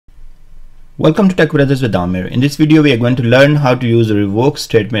Welcome to Tech Brothers with Amir. In this video, we are going to learn how to use a revoke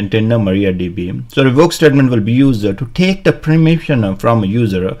statement in MariaDB. So revoke statement will be used to take the permission from a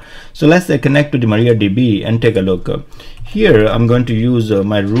user. So let's say connect to the MariaDB and take a look. Here, I'm going to use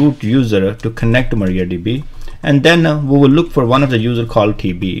my root user to connect to MariaDB. And then we will look for one of the user called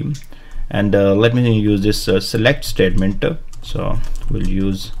TB. And let me use this select statement. So we'll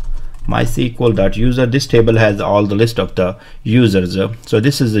use MySQL.user. This table has all the list of the users. So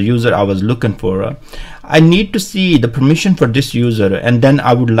this is the user I was looking for. I need to see the permission for this user, and then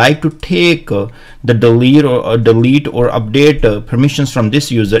I would like to take the delete or update permissions from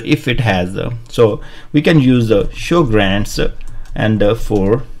this user if it has. So we can use show grants and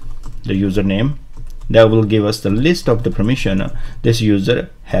for the username that will give us the list of the permission this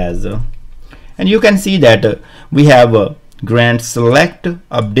user has. And you can see that we have grant select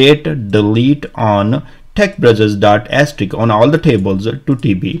update delete on techbrothers.asterisk on all the tables to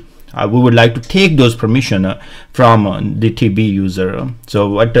TB. We would like to take those permission from the TB user. So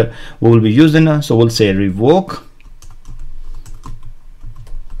what we will be using, so we'll say revoke,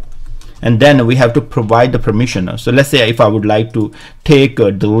 and then we have to provide the permission. So let's say if I would like to take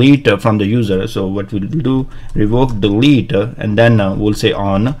delete from the user, so what we'll do, revoke delete, and then we'll say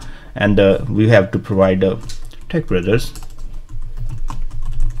on, and we have to provide techbrothers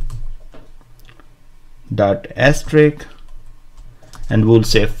dot asterisk, and we'll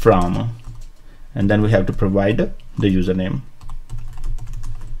say from, and then we have to provide the username.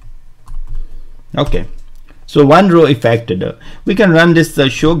 Okay, so one row affected. We can run this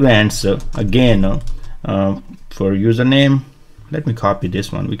show grants again for username. Let me copy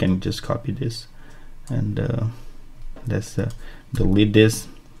this one. We can just copy this, and let's delete this,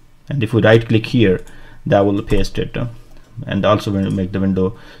 and if we right click here, that will paste it. And also when you make the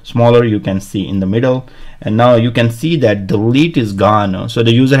window smaller, you can see in the middle, and now you can see that delete is gone. So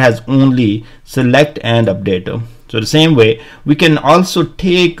the user has only select and update. So the same way we can also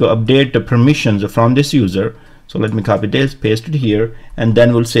take update permissions from this user. So let me copy this, paste it here, and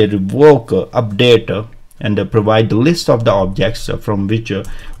then we'll say revoke update and provide the list of the objects from which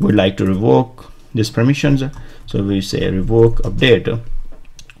we'd like to revoke these permissions. So we say revoke update.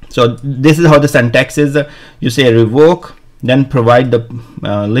 So this is how the syntax is. You say revoke, then provide the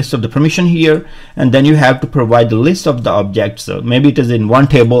list of the permission here, and then you have to provide the list of the objects. Maybe it is in one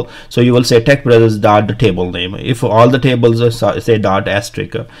table, so you will say techbrothers dot the table name. If all the tables say dot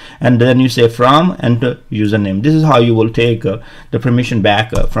asterisk, and then you say from and username. This is how you will take the permission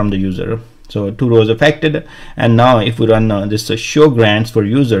back from the user. So two rows affected, and now if we run this show grants for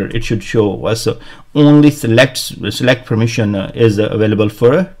user, it should show us only select permission is available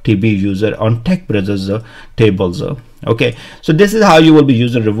for TB user on techbrothers tables. Okay, so this is how you will be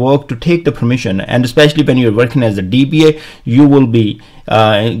using revoke to take the permission, and especially when you're working as a DBA, you will be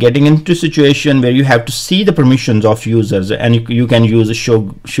getting into a situation where you have to see the permissions of users, and you can use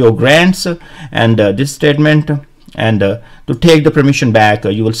show grants and this statement. And to take the permission back,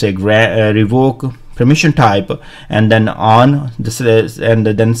 you will say revoke permission type, and then on this, and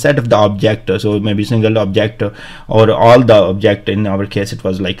then set of the object. So maybe single object or all the object. In our case, it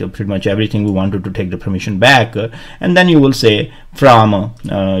was like pretty much everything we wanted to take the permission back, and then you will say from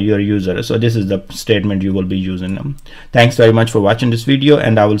your user. So this is the statement you will be using. Thanks very much for watching this video,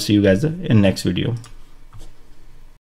 and I will see you guys in next video.